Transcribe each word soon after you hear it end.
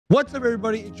What's up,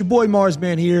 everybody? It's your boy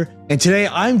Marsman here, and today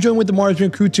I'm joined with the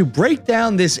Marsman crew to break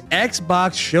down this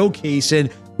Xbox showcase. And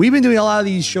we've been doing a lot of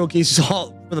these showcases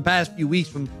all for the past few weeks,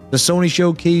 from the Sony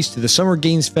showcase to the Summer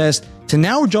Games Fest to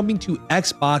now we're jumping to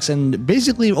Xbox. And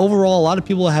basically, overall, a lot of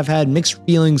people have had mixed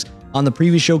feelings on the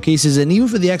previous showcases, and even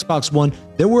for the Xbox One,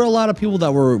 there were a lot of people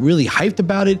that were really hyped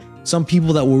about it, some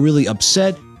people that were really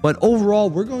upset. But overall,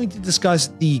 we're going to discuss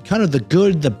the kind of the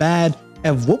good, the bad,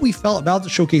 of what we felt about the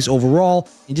showcase overall,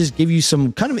 and just give you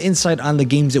some kind of insight on the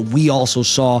games that we also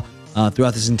saw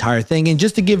throughout this entire thing. And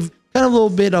just to give kind of a little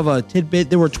bit of a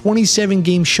tidbit, there were 27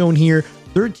 games shown here,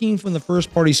 13 from the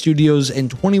first party studios,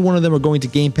 and 21 of them are going to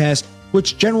Game Pass,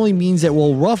 which generally means that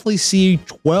we'll roughly see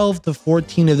 12 to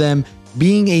 14 of them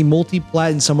being a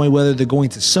multi-plat in some way, whether they're going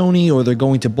to Sony or they're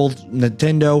going to both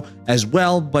Nintendo as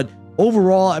well. But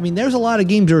overall, I mean, there's a lot of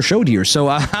games that are showed here, so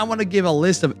I want to give a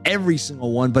list of every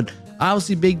single one. But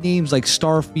obviously, big names like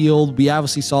Starfield, we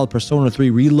obviously saw Persona 3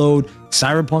 Reload,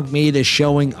 Cyberpunk made a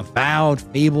showing, Avowed,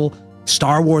 Fable,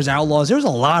 Star Wars Outlaws. There's a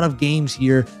lot of games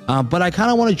here, but I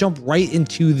kind of want to jump right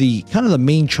into the kind of the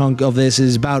main chunk of this,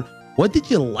 is about what did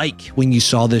you like when you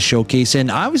saw this showcase.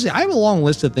 And obviously, I have a long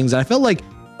list of things. I felt like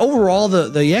overall the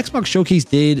Xbox showcase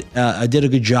did a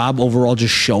good job overall,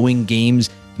 just showing games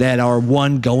that are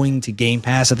going to Game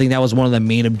Pass. I think that was one of the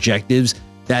main objectives.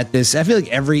 I feel like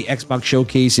every Xbox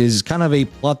showcase is kind of a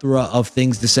plethora of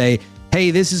things to say,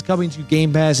 hey, this is coming to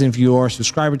Game Pass, and if you are a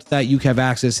subscriber to that, you have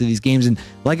access to these games. And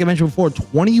like I mentioned before,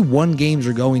 21 games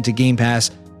are going to Game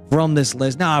Pass from this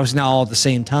list. Now, obviously not all at the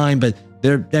same time, but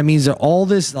that means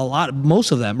that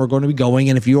most of them are going to be going,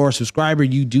 and if you are a subscriber,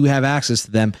 you do have access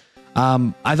to them.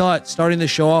 I thought starting the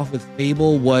show off with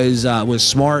Fable was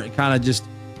smart. It kind of just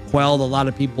quelled a lot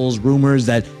of people's rumors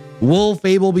that will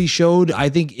Fable be showed. I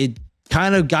think it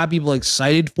kind of got people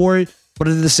excited for it, but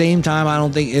at the same time, I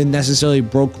don't think it necessarily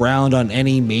broke ground on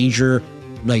any major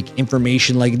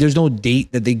information. Like, there's no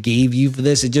date that they gave you for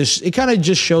this. It kind of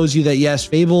just shows you that yes,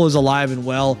 Fable is alive and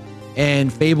well,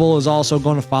 and Fable is also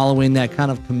going to follow in that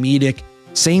kind of comedic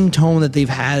same tone that they've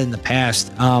had in the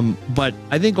past. But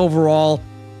I think overall,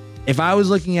 if I was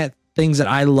looking at things that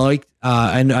I liked,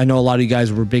 I know a lot of you guys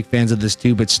were big fans of this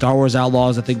too, but Star Wars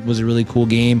Outlaws I think was a really cool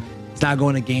game. It's not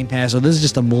going to Game Pass, so this is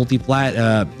just a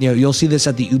multi-plat. You'll see this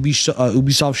at the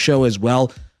Ubisoft show as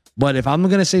well. But if I'm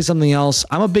gonna say something else,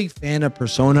 I'm a big fan of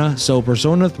Persona. So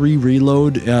Persona 3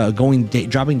 Reload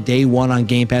dropping day one on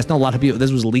Game Pass. Now, a lot of people,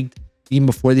 this was leaked even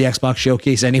before the Xbox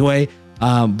showcase anyway.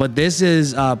 But this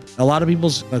is a lot of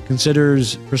people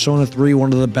considers Persona 3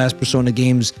 one of the best Persona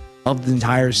games of the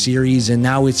entire series, and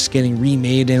now it's getting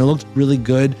remade and it looks really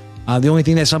good. The only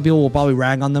thing that some people will probably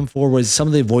rag on them for was some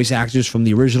of the voice actors from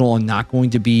the original are not going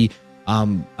to be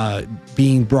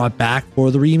being brought back for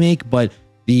the remake, but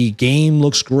the game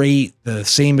looks great. The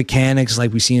same mechanics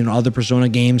like we've seen in other Persona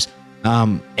games.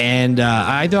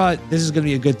 I thought this is going to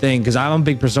be a good thing because I'm a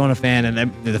big Persona fan,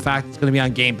 and the fact it's going to be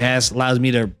on Game Pass allows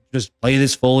me to just play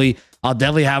this fully. I'll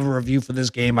definitely have a review for this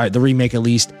game, the remake at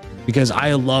least, because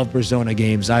I love Persona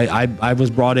games. I was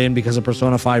brought in because of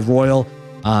Persona 5 Royal,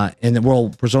 and the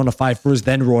world Persona 5 first,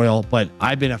 then Royal, but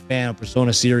I've been a fan of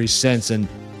Persona series since, and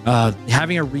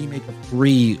having a remake of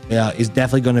 3 is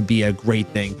definitely going to be a great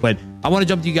thing. But I want to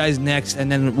jump to you guys next,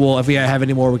 and then if we have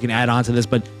any more, we can add on to this.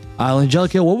 But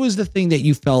Angelica, what was the thing that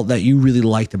you felt that you really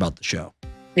liked about the show?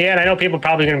 Yeah, and I know people are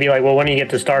probably going to be like, well, when do you get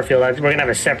to Starfield? We're going to have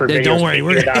a separate video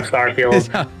about Starfield.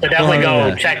 So definitely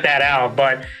go check that out.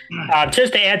 But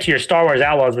just to add to your Star Wars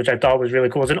Outlaws, which I thought was really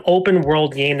cool, it's an open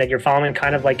world game that you're following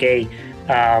kind of like a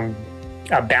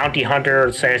bounty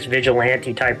hunter /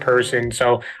 vigilante type person.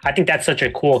 So I think that's such a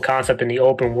cool concept in the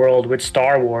open world with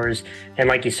Star Wars. And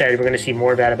like you said, we're going to see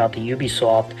more of that about the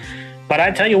Ubisoft. But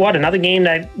I tell you what, another game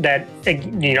that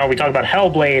we talk about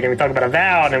Hellblade, and we talk about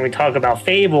Avowed, and we talk about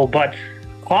Fable, but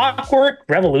Clockwork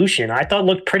Revolution, I thought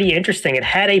looked pretty interesting. It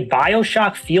had a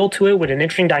BioShock feel to it with an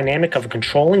interesting dynamic of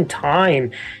controlling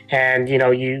time. And,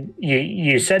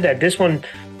 you said that this one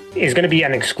is going to be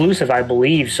an exclusive, I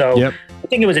believe. So yep. I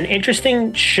think it was an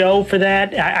interesting show for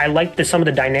that. I liked some of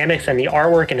the dynamics and the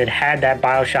artwork, and it had that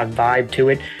BioShock vibe to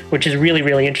it, which is really,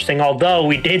 really interesting. Although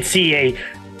we did see a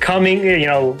coming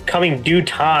due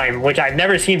time, which I've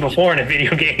never seen before in a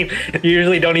video game. You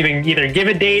usually don't even either give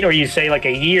a date or you say like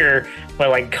a year, but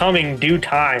like coming due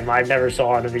time, I never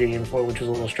saw in a video game before, which was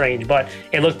a little strange, but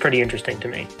it looked pretty interesting to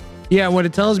me. Yeah, what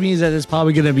it tells me is that it's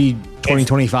probably going to be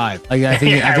 2025. Like I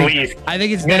think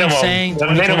it's them saying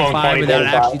 2025 without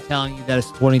actually telling you that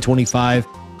it's 2025.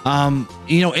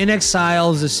 In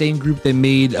Exile is the same group that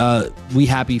made We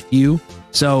Happy Few.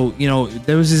 So,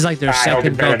 this is like their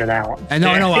second go. I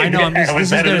know. This is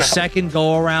their second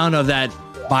go around of that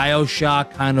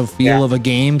BioShock kind of feel of a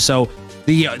game. So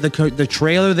the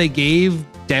trailer they gave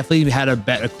definitely had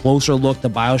a closer look to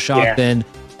BioShock than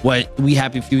what We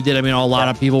Happy Few did. I mean, a lot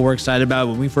of people were excited about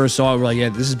it when we first saw it. We're like, yeah,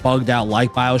 this is bugged out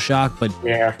like BioShock, but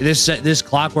this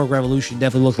Clockwork Revolution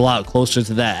definitely looked a lot closer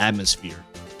to that atmosphere.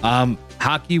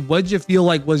 Hockey, what did you feel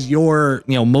like was your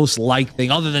most liked thing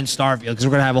other than Starfield? Because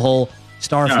we're gonna have a whole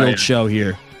Starfield show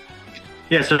here.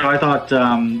 Yeah, so I thought,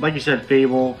 like you said,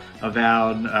 Fable,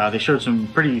 Avowed, they showed some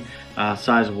pretty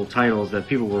sizable titles that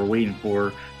people were waiting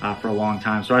for a long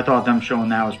time. So I thought them showing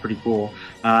that was pretty cool.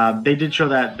 They did show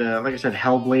that, like I said,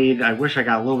 Hellblade. I wish I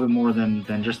got a little bit more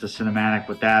than just the cinematic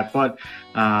with that. But,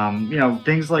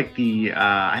 things like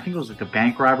I think it was like the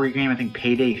bank robbery game. I think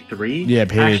Payday 3. Yeah,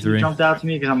 Payday 3 jumped out to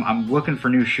me because I'm looking for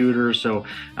new shooters. So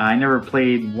I never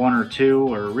played 1 or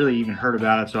 2 or really even heard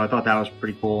about it. So I thought that was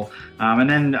pretty cool. And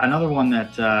then another one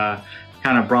that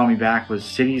kind of brought me back was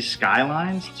Cities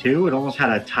Skylines 2. It almost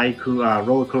had a tycoon,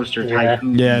 roller coaster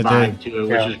tycoon vibe to it,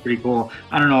 which is pretty cool.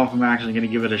 I don't know if I'm actually going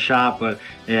to give it a shot, but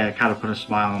yeah, it kind of put a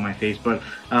smile on my face. But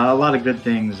a lot of good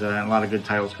things and a lot of good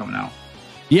titles coming out.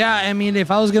 Yeah, I mean,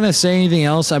 if I was gonna say anything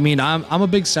else, I mean, I'm a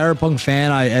big Cyberpunk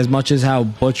fan. As much as how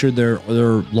butchered their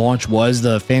launch was,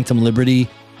 the Phantom Liberty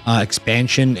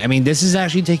expansion. I mean, this is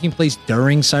actually taking place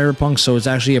during Cyberpunk, so it's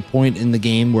actually a point in the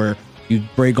game where you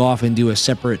break off and do a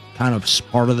separate kind of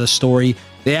part of the story.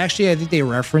 They actually, I think they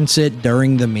reference it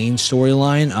during the main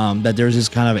storyline, that there's this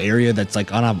kind of area that's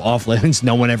like off limits.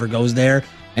 No one ever goes there.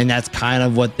 And that's kind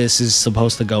of what this is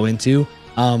supposed to go into.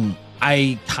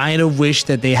 I kind of wish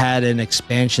that they had an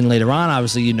expansion later on.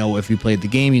 Obviously, if you played the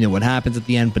game, you know what happens at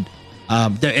the end.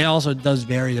 But it also does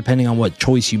vary depending on what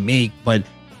choice you make. But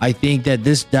I think that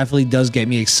this definitely does get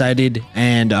me excited.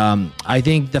 And I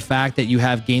think the fact that you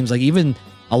have games like even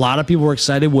a lot of people were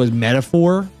excited was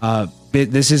Metaphor.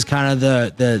 This is kind of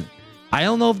the I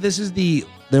don't know if this is the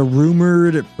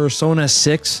rumored Persona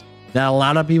 6 that a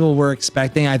lot of people were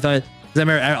expecting. I thought, because I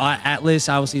remember Atlas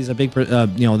obviously is a big,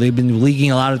 they've been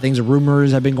leaking a lot of things.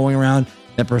 Rumors have been going around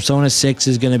that Persona 6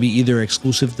 is going to be either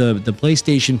exclusive to the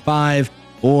PlayStation 5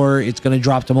 or it's going to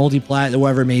drop to multi-plat,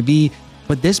 whatever it may be.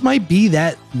 But this might be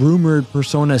that rumored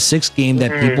Persona 6 game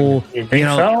that people, you think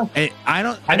so?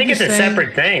 I think it's a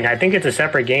separate thing. I think it's a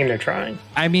separate game they're trying.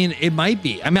 I mean, it might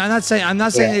be. I mean, I'm not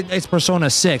saying it's Persona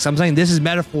 6. I'm saying this is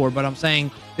Metaphor, but I'm saying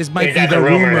this might be the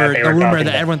rumor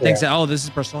that everyone thinks that, oh, this is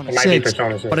Persona 6.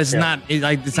 But it's not.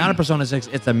 It's not a Persona 6.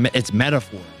 It's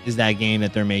Metaphor is that game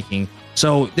that they're making.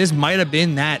 So this might have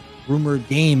been that rumored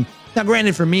game. Now,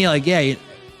 granted, for me,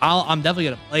 I'm definitely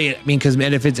gonna play it. I mean, because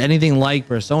if it's anything like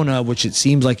Persona, which it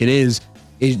seems like it is,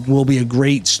 it will be a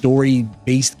great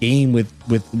story-based game with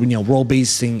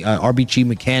role-based RPG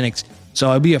mechanics.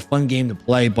 So it'd be a fun game to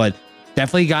play. But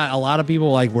definitely got a lot of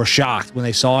people were shocked when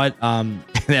they saw it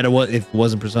that it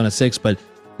wasn't Persona 6. But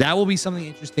that will be something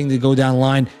interesting to go down the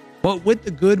line. But with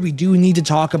the good, we do need to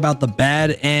talk about the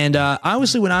bad. And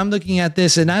obviously, when I'm looking at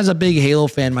this, and as a big Halo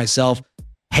fan myself,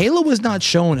 Halo was not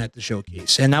shown at the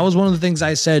showcase. And that was one of the things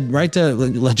I said right to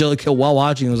Angelica while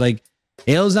watching. It was like,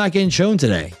 Halo's not getting shown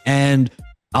today. And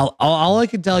all I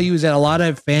can tell you is that a lot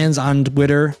of fans on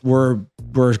Twitter were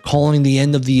calling the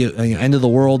end of the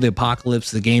world, the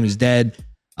apocalypse, the game is dead.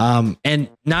 And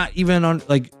not even on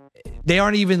they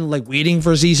aren't even waiting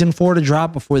for season 4 to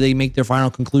drop before they make their final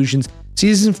conclusions.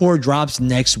 Season 4 drops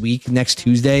next week, next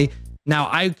Tuesday. Now,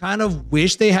 I kind of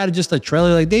wish they had just a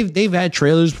trailer. They've had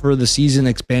trailers for the season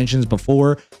expansions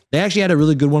before. They actually had a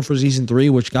really good one for season 3,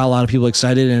 which got a lot of people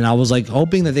excited. And I was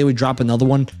hoping that they would drop another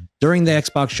one during the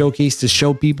Xbox showcase to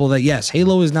show people that yes,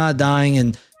 Halo is not dying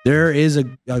and there is a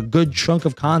good chunk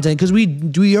of content, because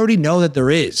we already know that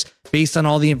there is, based on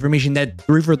all the information that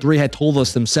 343 had told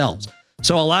us themselves.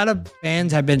 So a lot of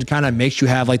fans have been kind of mixed. You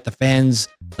have the fans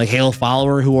Halo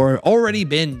follower who are already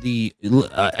been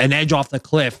an edge off the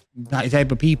cliff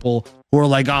type of people who are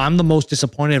oh, I'm the most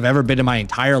disappointed I've ever been in my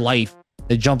entire life,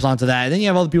 that jumps onto that. And then you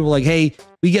have other people hey,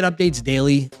 we get updates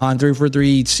daily on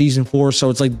 343 season 4.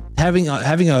 So it's having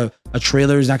a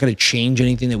trailer is not going to change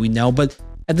anything that we know. But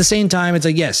at the same time, it's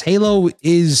yes, Halo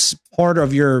is part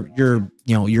of your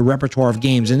repertoire of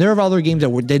games. And there are other games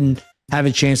that didn't have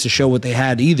a chance to show what they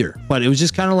had either. But it was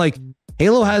just kind of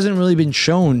Halo hasn't really been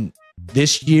shown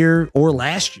this year or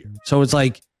last year. So it's are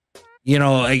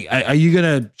you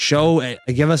gonna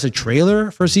give us a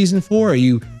trailer for season 4? Are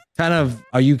you kind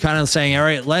of saying, all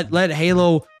right, let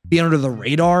Halo be under the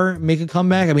radar, make a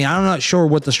comeback? I mean, I'm not sure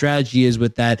what the strategy is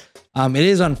with that. It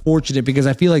is unfortunate because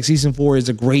I feel season 4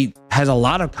 has a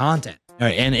lot of content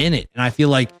and in it. And I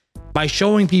feel by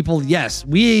showing people, yes,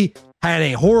 we had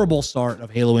a horrible start of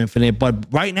Halo Infinite, but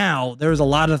right now there's a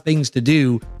lot of things to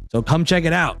do. So come check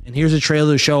it out. And here's a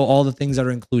trailer to show all the things that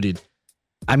are included.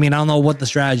 I mean, I don't know what the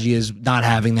strategy is not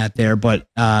having that there, but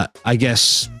I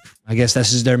guess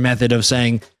this is their method of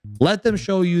saying, let them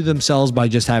show you themselves by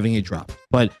just having it drop.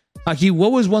 But Haki,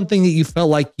 what was one thing that you felt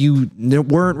like you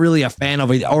weren't really a fan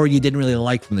of it, or you didn't really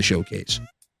like from the showcase?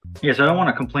 Yes, I don't want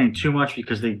to complain too much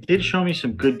because they did show me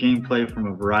some good gameplay from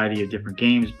a variety of different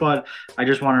games, but I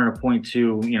just wanted to point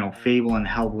to, Fable and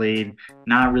Hellblade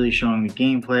not really showing the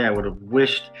gameplay. I would have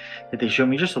wished that they showed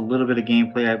me just a little bit of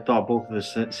gameplay. I thought both of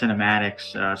the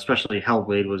cinematics, especially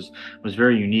Hellblade, was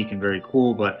very unique and very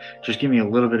cool, but just give me a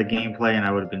little bit of gameplay and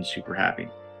I would have been super happy.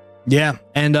 Yeah,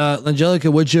 and Angelica,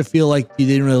 what'd you feel like you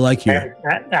didn't really like here?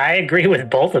 I agree with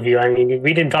both of you. I mean,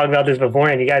 we didn't talk about this before,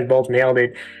 and you guys both nailed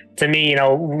it. To me,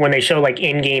 when they show like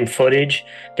in-game footage,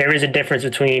 there is a difference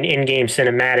between in-game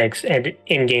cinematics and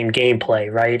in-game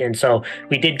gameplay, right? And so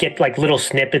we did get like little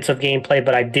snippets of gameplay,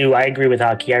 but I agree with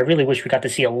Haki. I really wish we got to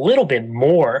see a little bit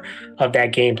more of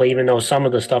that gameplay, even though some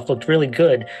of the stuff looked really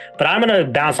good. But I'm going to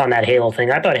bounce on that Halo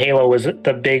thing. I thought Halo was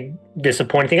the big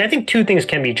disappointing thing. I think two things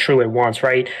can be true at once,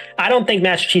 right? I don't think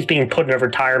Master Chief's being put in a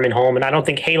retirement home, and I don't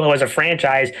think Halo as a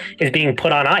franchise is being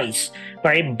put on ice,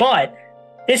 right? But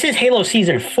this is Halo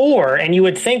Season 4, and you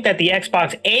would think that the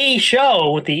Xbox A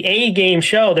show, the A game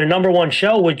show, their #1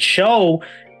 show, would show,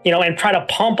 and try to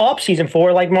pump up Season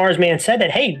 4, like Marsman said,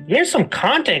 that, hey, there's some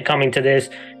content coming to this,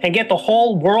 and get the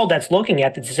whole world that's looking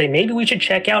at it to say, maybe we should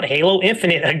check out Halo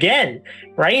Infinite again,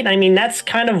 right? I mean, that's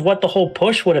kind of what the whole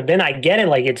push would have been. I get it.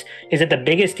 Like, is it the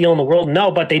biggest deal in the world?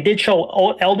 No, but they did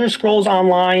show Elder Scrolls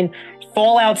Online,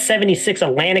 Fallout 76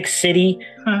 Atlantic City,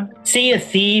 Sea of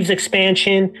Thieves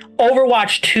expansion,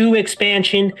 Overwatch 2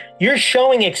 expansion. You're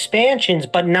showing expansions,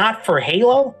 but not for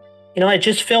Halo. I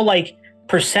just feel like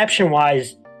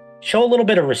perception-wise, show a little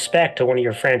bit of respect to one of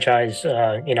your franchise,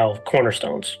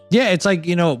 cornerstones. Yeah, it's like,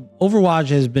 Overwatch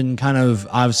has been kind of,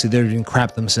 obviously they're doing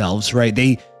crap themselves, right?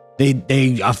 They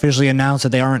officially announced that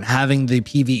they aren't having the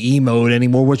PvE mode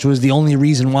anymore, which was the only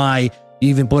reason why you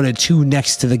even put a 2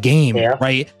 next to the game,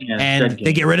 right? Yeah, and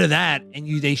they get rid of that, and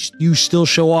you still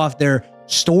show off their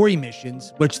story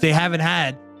missions, which they haven't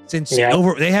had since they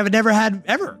haven't never had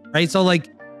ever, right? So like,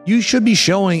 you should be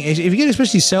showing, if you get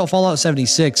especially Fallout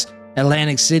 76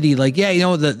 Atlantic City, like,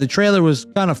 the trailer was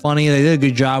kind of funny, they did a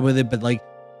good job with it, but like,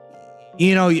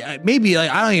 maybe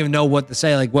like, I don't even know what to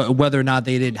say, like whether or not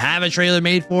they didn't have a trailer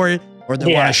made for it, or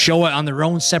they want to show it on their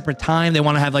own separate time. They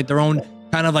want to have like their own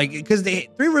kind of like, because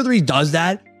 343 does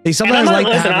that. They sometimes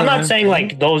I'm not saying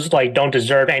like those like don't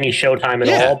deserve any showtime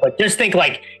at all, but just think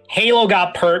like Halo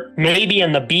got pert maybe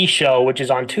in the B show, which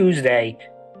is on Tuesday,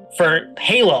 for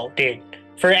Halo did.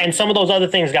 And some of those other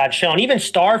things got shown. Even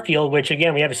Starfield, which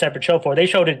again we have a separate show for, they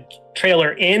showed a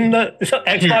trailer in the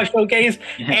Xbox showcase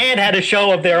and had a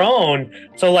show of their own.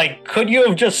 So like, could you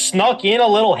have just snuck in a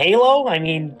little Halo? I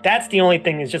mean, that's the only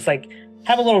thing, is just like,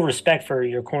 have a little respect for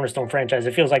your cornerstone franchise.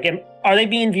 It feels like, are they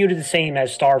being viewed the same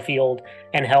as Starfield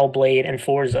and Hellblade and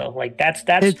Forza? Like that's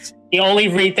the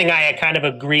only thing I kind of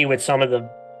agree with some of the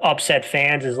upset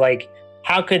fans is like,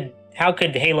 how could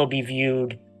Halo be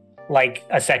viewed like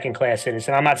a second-class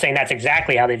citizen? I'm not saying that's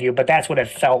exactly how they view it, but that's what it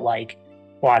felt like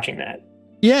watching that.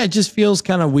 Yeah, it just feels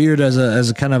kind of weird as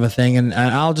a kind of a thing. And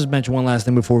I'll just mention one last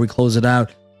thing before we close it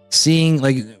out. Seeing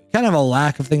like kind of a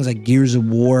lack of things like Gears of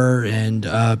War and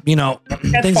that's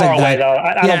things far like away, that. Though.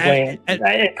 I don't blame.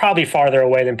 It's probably farther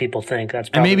away than people think. That's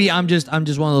probably, and maybe I'm just one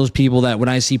of those people that when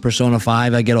I see Persona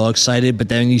 5, I get all excited, but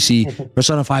then you see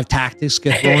Persona 5 Tactics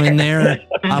get thrown in there.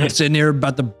 I'm sitting there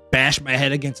about to bash my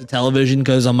head against the television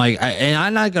because I'm like, and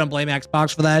I'm not gonna blame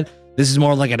Xbox for that. This is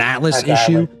more like an Atlas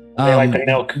issue. They like the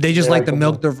milk. They just like to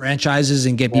milk their franchises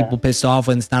and get people pissed off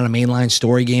when it's not a mainline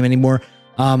story game anymore.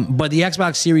 But the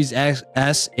Xbox Series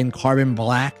S in carbon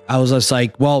black, I was just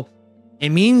like, well, it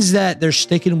means that they're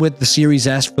sticking with the Series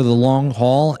S for the long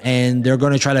haul, and they're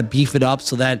going to try to beef it up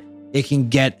so that it can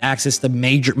get access to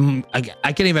major. I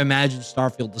can't even imagine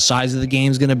Starfield, the size of the game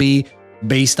is going to be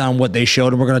based on what they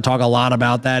showed, and we're going to talk a lot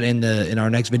about that in our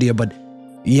next video. But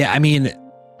yeah, I mean,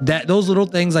 those little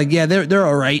things, like, yeah, they're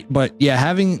all right, but yeah,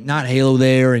 having not Halo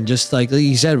there and just like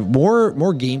you said, more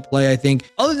gameplay, I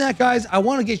think. Other than that, guys, I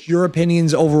want to get your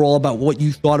opinions overall about what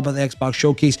you thought about the Xbox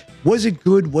Showcase. Was it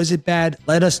good? Was it bad?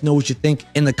 Let us know what you think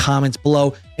in the comments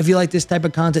below. If you like this type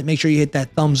of content, make sure you hit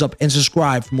that thumbs up and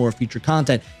subscribe for more future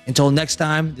content. Until next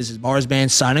time, this is Marsman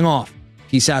signing off.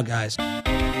 Peace out, guys.